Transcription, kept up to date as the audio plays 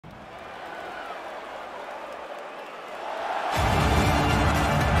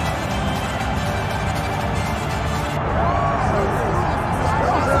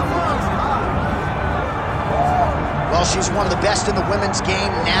she's one of the best in the women's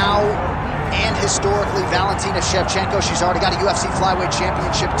game now and historically. Valentina Shevchenko, she's already got a UFC flyweight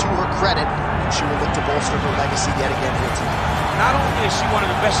championship to her credit. She will look to bolster her legacy yet again here tonight. Not only is she one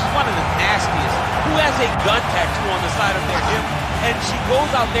of the best, she's one of the nastiest. Who has a gun tattoo on the side of their hip? And she goes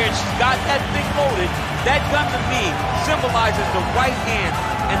out there and she's got that thing loaded. That gun to me symbolizes the right hand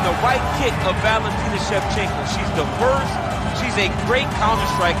and the right kick of Valentina Shevchenko. She's diverse. She's a great counter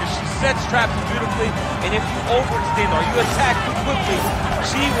striker. She sets traps beautifully. And if you overextend or you attack too quickly,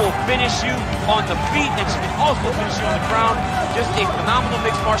 she will finish you on the feet, and she can also finish you on the ground. Just a phenomenal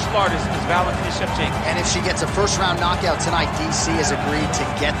mixed martial artist is Valentina Shevchenko. And if she gets a first-round knockout tonight, DC has agreed to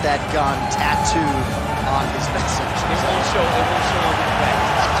get that gun tattooed on his midsection. It won't show on his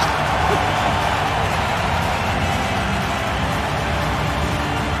back.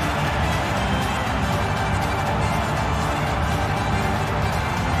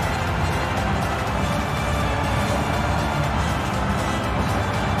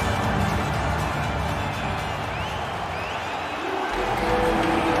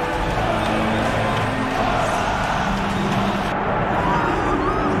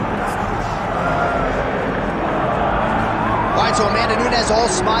 So Amanda Nunes all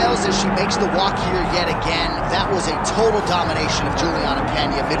smiles as she makes the walk here yet again. That was a total domination of Juliana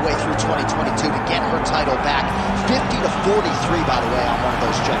Pena midway through 2022 to get her title back. 50-43, by the way, on one of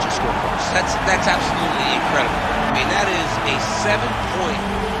those judges' scorecards. That's absolutely incredible. I mean, that is a 7-point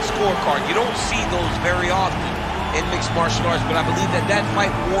scorecard. You don't see those very often in mixed martial arts, but I believe that fight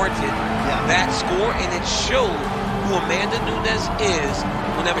warranted that score, and it showed who Amanda Nunes is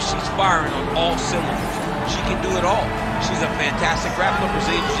whenever she's firing on all cylinders. She can do it all. She's a fantastic grappler,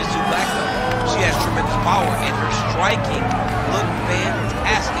 Brazilian Jiu-Jitsu black belt. She has tremendous power, and her striking looked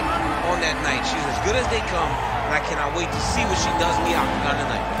fantastic on that night. She's as good as they come, and I cannot wait to see what she does in the octagon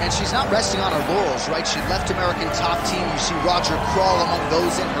tonight. And she's not resting on her laurels, right? She left American Top Team. You see Roger Crawl among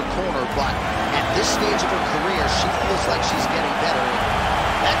those in her corner, but at this stage of her career, she feels like she's getting better.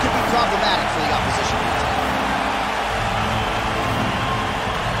 That could be problematic for the opposition.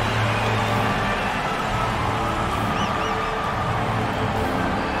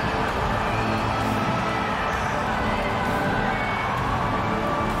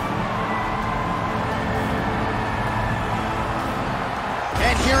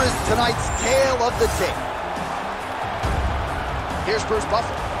 And here is tonight's tale of the tape. Here's Bruce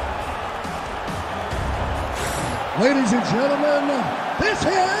Buffer. Ladies and gentlemen, this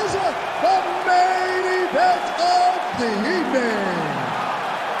is the main event of the evening.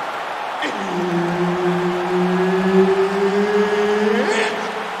 It's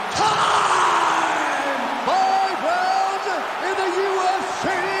time! 5 rounds in the UFC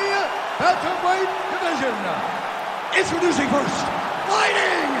Bantamweight division. Introducing first,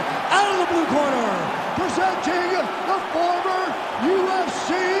 fighting out of the blue corner, presenting the former UFC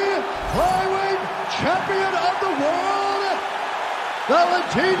flyweight champion of the world,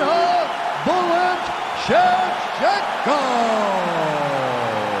 Valentina Shevchenko.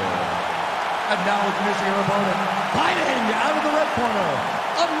 And now introducing her opponent, fighting out of the red corner,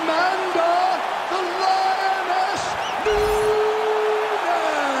 Amanda the Lioness Nunes.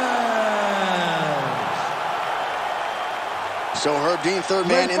 So Herb Dean, third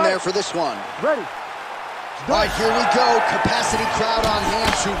man in there for this one. Ready. All right, here we go. Capacity crowd on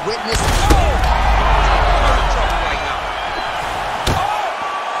hand to witness.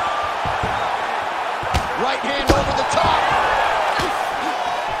 Right hand over the top.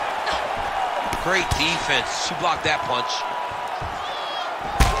 Great defense. She blocked that punch.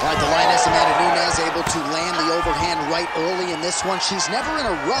 All right, the Lioness Amanda Nunes able to land the overhand right early in this one. She's never in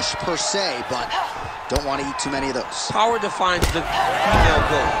a rush per se, but don't want to eat too many of those. Power defines the female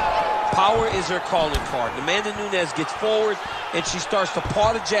goal. Power is her calling card. Amanda Nunes gets forward, and she starts to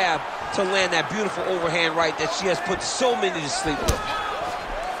paw the jab to land that beautiful overhand right that she has put so many to sleep with.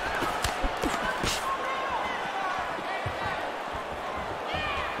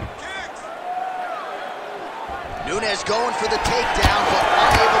 Nunes going for the takedown, but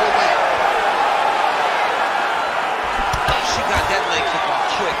unable to win. She got that leg kick off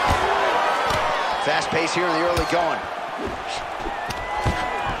quick. Fast pace here in the early going.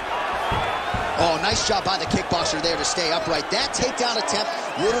 Oh, nice job by the kickboxer there to stay upright. That takedown attempt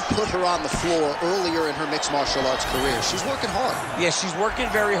would have put her on the floor earlier in her mixed martial arts career. She's working hard. Yeah, she's working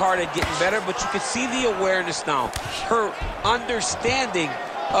very hard at getting better, but you can see the awareness now. Her understanding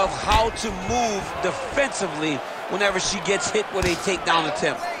of how to move defensively whenever she gets hit with a takedown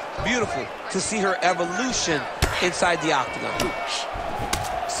attempt. Beautiful to see her evolution inside the octagon.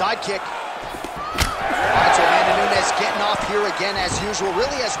 Side kick. All right, so Amanda Nunes Nunes getting off here again as usual.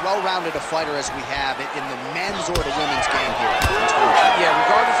 Really as well-rounded a fighter as we have in the men's or the women's game here. Yeah,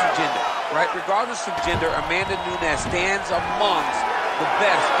 regardless of gender, right? Regardless of gender, Amanda Nunes stands amongst the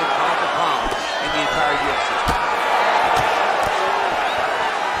best in pound for pound in the entire UFC.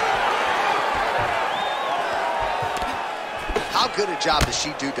 How good a job does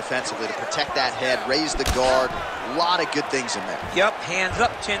she do defensively to protect that head, raise the guard? A lot of good things in there. Yep, hands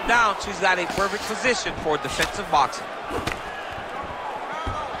up, chin down. She's got a perfect position for defensive boxing.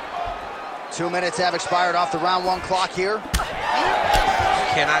 2 minutes have expired off the round 1 clock here. You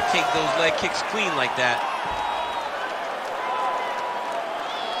cannot take those leg kicks clean like that.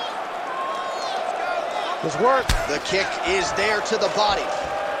 Good work. The kick is there to the body.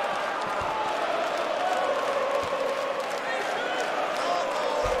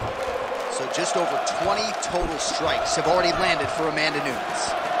 So just over 20 total strikes have already landed for Amanda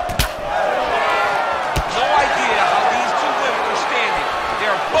Nunes. No idea how these two women are standing.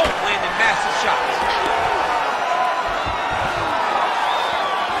 They're both landing massive shots.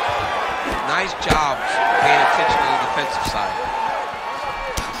 Nice job paying attention on the defensive side.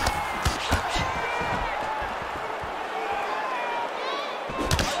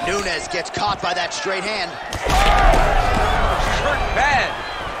 Nunes gets caught by that straight hand. She's hurt bad.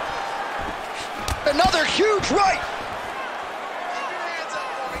 Another huge right.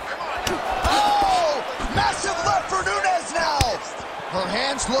 Oh, massive left for Nunes now. Her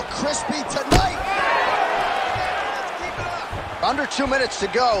hands look crispy tonight. Under 2 minutes to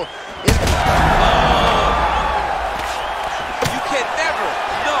go. You can never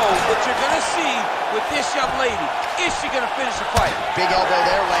know what you're going to see with this young lady. Is she going to finish the fight? Big elbow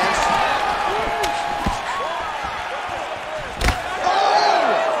there, lands.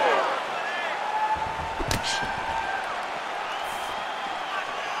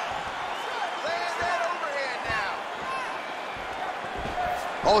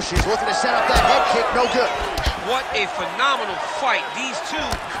 Oh, she's looking to set up that head kick, no good. What a phenomenal fight. These two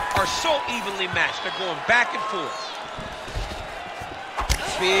are so evenly matched. They're going back and forth.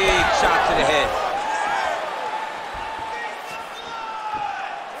 Big shot to the head.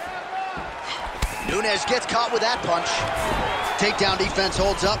 Nunes gets caught with that punch. Takedown defense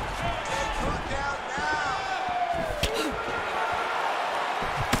holds up.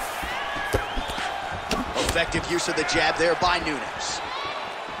 Effective use of the jab there by Nunes.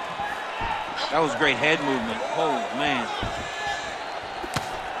 That was great head movement. Oh, man.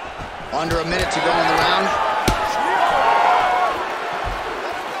 Under a minute to go in the round.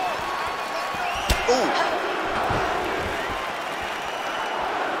 Ooh.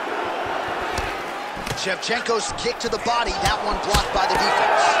 Shevchenko's kick to the body. That one blocked by the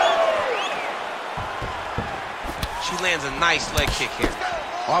defense. She lands a nice leg kick here.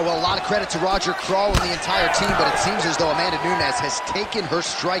 All right, well, a lot of credit to Roger Crawl and the entire team, but it seems as though Amanda Nunes has taken her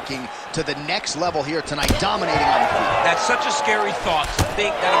striking to the next level here tonight, dominating on the feet. That's such a scary thought to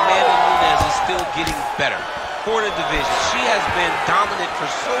think that Amanda Nunes is still getting better for the division. She has been dominant for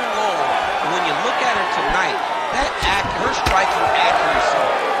so long, and when you look at her tonight, her striking accuracy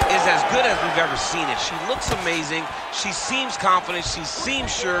is as good as we've ever seen it. She looks amazing. She seems confident. She seems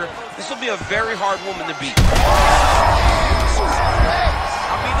sure. This will be a very hard woman to beat.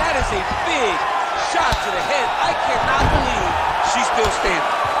 I mean, that is a big shot to the head. I cannot believe she's still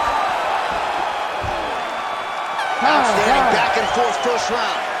standing. Outstanding back and forth first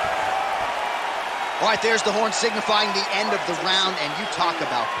round. All right, there's the horn signifying the end of the round, and you talk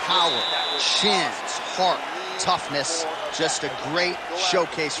about power, chins, heart, toughness. Just a great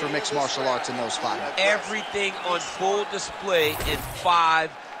showcase for mixed martial arts in those 5 minutes. Everything on full display in 5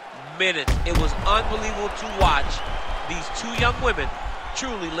 minutes. It was unbelievable to watch these two young women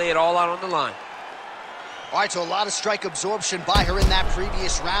truly lay it all out on the line. All right, so a lot of strike absorption by her in that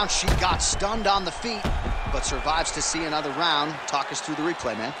previous round. She got stunned on the feet, but survives to see another round. Talk us through the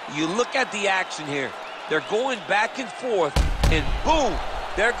replay, man. You look at the action here. They're going back and forth, and boom,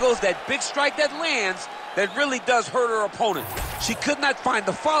 there goes that big strike that lands that really does hurt her opponent. She could not find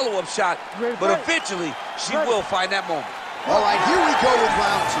the follow-up shot, but eventually she will find that moment. All right, here we go with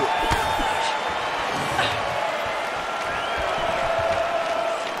round 2.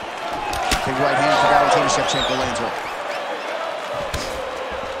 Big right hand for Valentina Shevchenko lands her.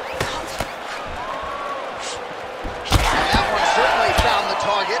 And that one certainly found the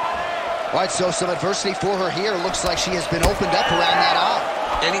target. All right, so some adversity for her here. Looks like she has been opened up around that eye.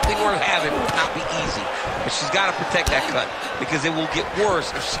 Anything worth having will not be easy, but she's got to protect that cut because it will get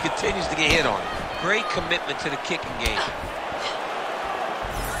worse if she continues to get hit on. Great commitment to the kicking game.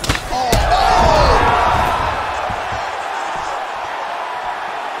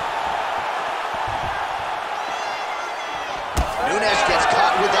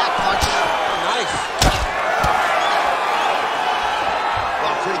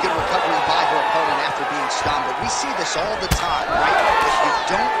 punch, Dom, but we see this all the time, right? If you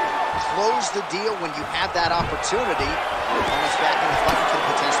don't close the deal when you have that opportunity, your opponent's back in the fight could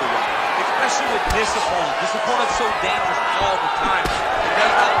potentially win. Especially with this opponent. This opponent's so dangerous all the time. It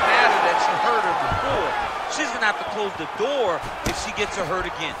does not matter that she hurt her before. She's going to have to close the door if she gets her hurt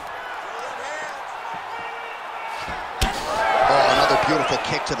again. Oh, another beautiful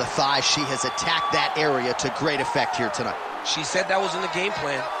kick to the thigh. She has attacked that area to great effect here tonight. She said that was in the game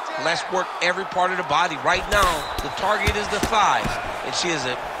plan. Let's work every part of the body. Right now, the target is the thigh, and she is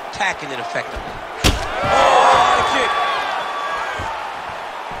attacking it effectively. Oh, the kick.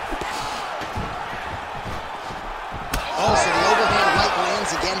 Oh, so the overhand right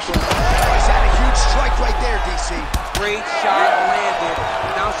lands again from... Oh, he's had a huge strike right there, DC. Great shot landed.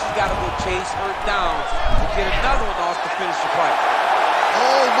 Now she's got to go chase her down to get another one off to finish the fight.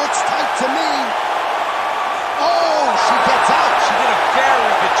 Oh, looks tight to me. Oh, she gets out. She did a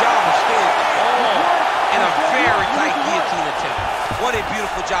very good job of staying in a very tight guillotine attempt. What a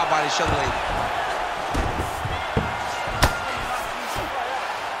beautiful job by this young lady.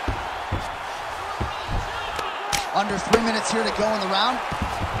 Under 3 minutes here to go in the round.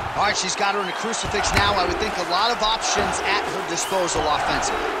 All right, she's got her in a crucifix now. I would think a lot of options at her disposal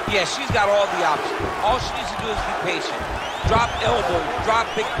offensively. Yeah, she's got all the options. All she needs to do is be patient. Drop elbows, drop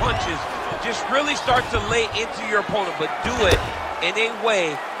big punches. Just really start to lay into your opponent, but do it in a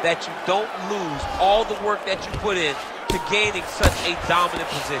way that you don't lose all the work that you put in to gaining such a dominant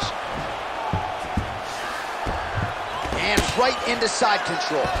position. And right into side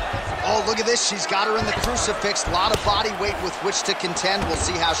control. Oh, look at this. She's got her in the crucifix. A lot of body weight with which to contend. We'll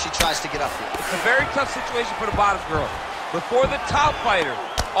see how she tries to get up here. It's a very tough situation for the bottom girl. Before the top fighter,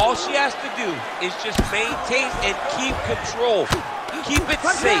 all she has to do is just maintain and keep control. Keep it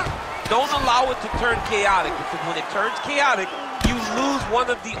safe. Don't allow it to turn chaotic, because when it turns chaotic, you lose one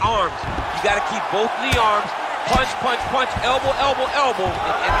of the arms. You got to keep both of the arms. Punch, punch, punch, elbow, elbow, elbow,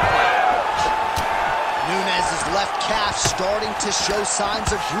 and end the fight. Nunes' left calf starting to show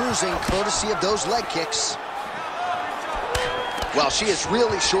signs of bruising, courtesy of those leg kicks. Well, she has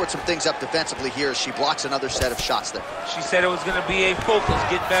really shored some things up defensively here as she blocks another set of shots there. She said it was going to be a focus,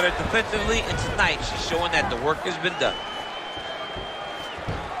 get better defensively, and tonight she's showing that the work has been done.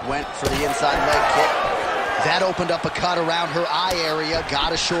 Went for the inside leg kick. That opened up a cut around her eye area. Got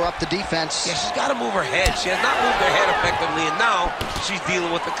to shore up the defense. Yeah, she's got to move her head. She has not moved her head effectively, and now she's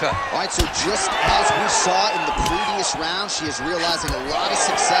dealing with the cut. All right, so just as we saw in the previous round, she is realizing a lot of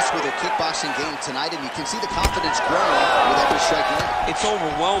success with her kickboxing game tonight, and you can see the confidence growing with every strike landed. It's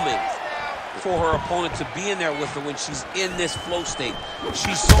overwhelming for her opponent to be in there with her when she's in this flow state.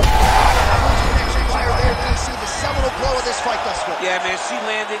 She's so... Fire there, DC, the seminal blow of this fight thus far. Yeah, man, she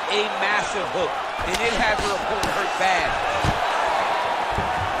landed a massive hook, and it had her opponent hurt bad.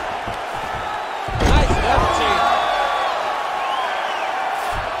 Nice left change.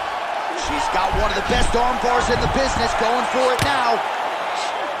 She's got one of the best arm bars in the business, going for it now.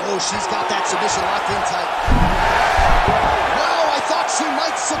 Oh, she's got that submission locked in tight. Wow, I thought she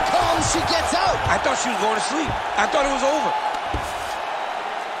might succumb. She gets out. I thought she was going to sleep. I thought it was over.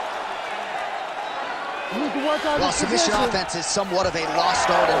 Well, submission offense is somewhat of a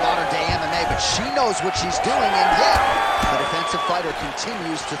lost art in modern-day MMA, but she knows what she's doing, and yet the defensive fighter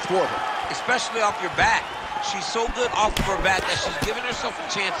continues to thwart her. Especially off your back. She's so good off of her back that she's giving herself a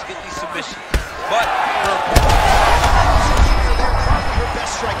chance to get these submissions. But her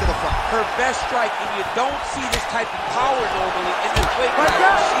best strike of the fight. Her best strike, and you don't see this type of power normally in this weight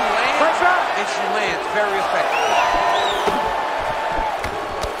class. She lands, and she lands very effectively.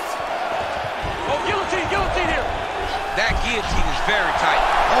 Guillotine here. That guillotine is very tight.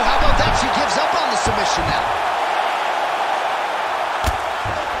 Oh, how about that? She gives up on the submission now.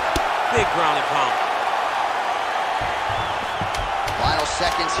 Big ground and pound. Final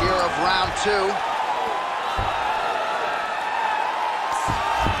seconds here of round 2.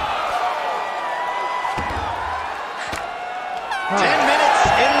 Huh. 10 minutes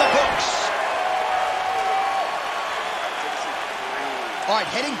in the books. All right,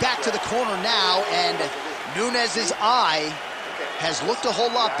 heading back to the corner now, and Nunes' eye has looked a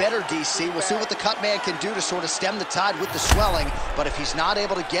whole lot better, DC. We'll see what the cut man can do to sort of stem the tide with the swelling, but if he's not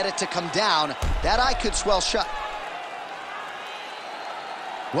able to get it to come down, that eye could swell shut.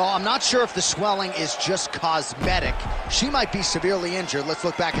 Well, I'm not sure if the swelling is just cosmetic. She might be severely injured. Let's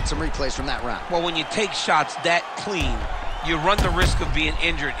look back at some replays from that round. Well, when you take shots that clean, you run the risk of being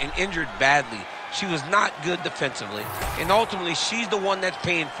injured, and injured badly. She was not good defensively, and ultimately she's the one that's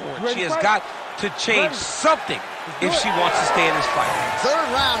paying for it. She has got to change something if she wants to stay in this fight.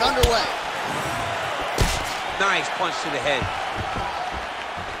 Third round underway. Nice punch to the head.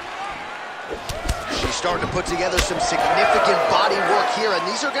 She's starting to put together some significant body work here, and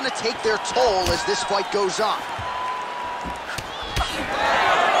these are going to take their toll as this fight goes on.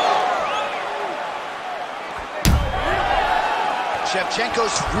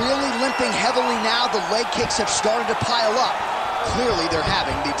 Shevchenko's really limping heavily now. The leg kicks have started to pile up. Clearly, they're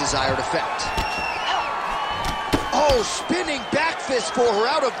having the desired effect. Oh, spinning back fist for her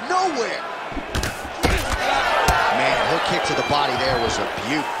out of nowhere. Man, her kick to the body there was a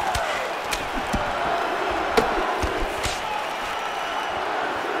beaut.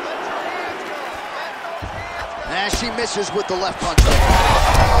 And she misses with the left punch. Maybe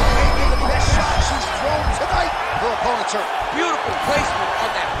the best shot she's thrown tonight. Her opponent's hurt. Beautiful placement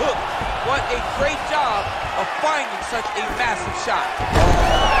on that hook. What a great job of finding such a massive shot.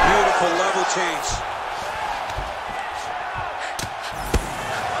 Beautiful level change.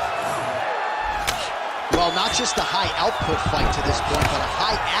 Well, not just a high output fight to this point, but a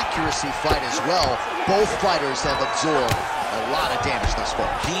high accuracy fight as well. Both fighters have absorbed a lot of damage thus far.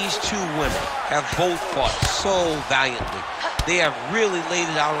 These two women have both fought so valiantly. They have really laid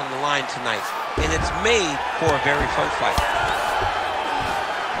it out on the line tonight, and it's made for a very fun fight.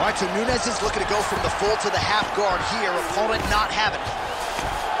 All right, so Nunes is looking to go from the full to the half guard here. Opponent not having it.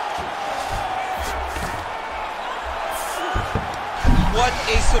 What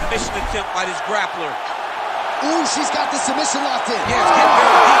a submission attempt by this grappler. Ooh, she's got the submission locked in. Yeah, it's getting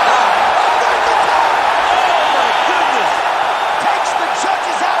very deep now. Oh, my goodness. Takes the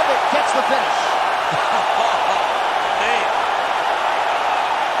judges out of it, gets the finish. Man.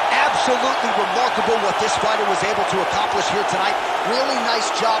 Absolutely remarkable what this fighter was able to accomplish here tonight. Really nice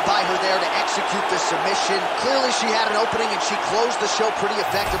job by her there to execute the submission. Clearly she had an opening and she closed the show pretty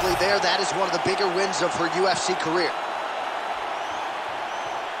effectively there. That is one of the bigger wins of her UFC career.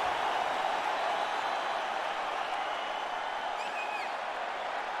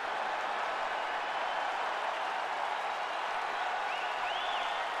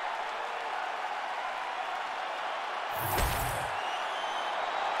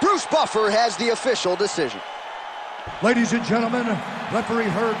 Bruce Buffer has the official decision. Ladies and gentlemen, referee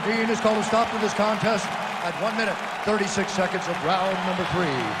Herb Dean has called a stop to this contest at 1 minute, 36 seconds of round number 3.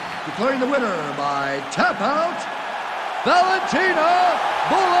 Declaring the winner by tap out, Valentina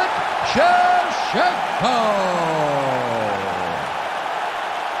 "Bullet" Shevchenko.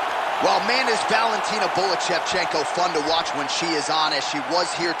 Well, man, is Valentina "Bullet" Shevchenko fun to watch when she is on, as she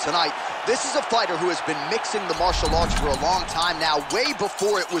was here tonight. This is a fighter who has been mixing the martial arts for a long time now, way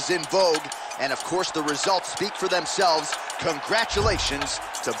before it was in vogue. And, of course, the results speak for themselves. Congratulations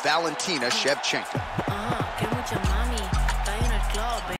to Valentina Shevchenko.